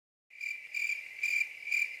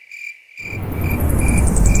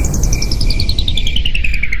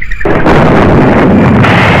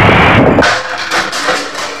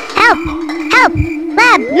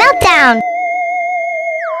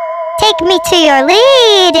take me to your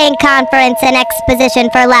leading conference and exposition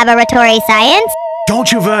for laboratory science.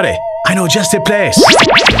 Don't you worry, I know just the place.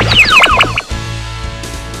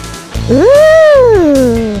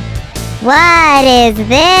 Ooh, what is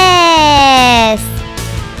this?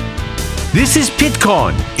 This is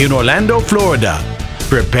Pittcon in Orlando, Florida.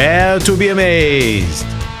 Prepare to be amazed.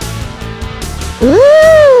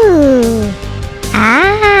 Ooh,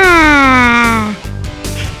 ah.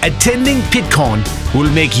 Attending Pittcon will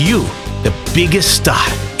make you the biggest star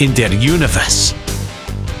in their universe.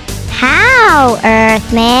 How,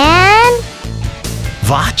 Earthman?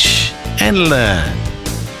 Watch and learn.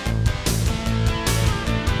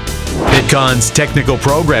 Pittcon's technical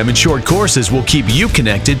program and short courses will keep you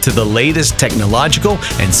connected to the latest technological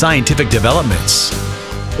and scientific developments.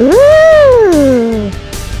 Ooh,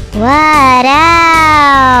 what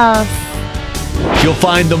else? You'll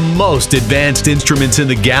find the most advanced instruments in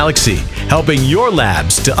the galaxy, helping your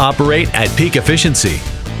labs to operate at peak efficiency.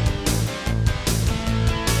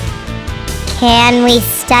 Can we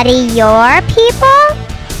study your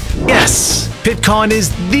people? Yes, Pittcon is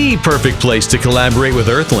the perfect place to collaborate with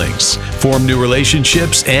Earthlings, form new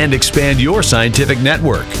relationships, and expand your scientific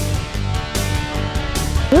network.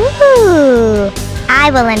 Ooh,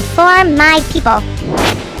 I will inform my people.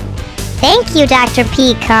 Thank you, Dr.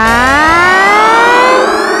 Pittcon.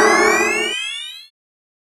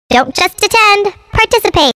 Don't just attend,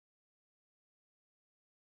 participate.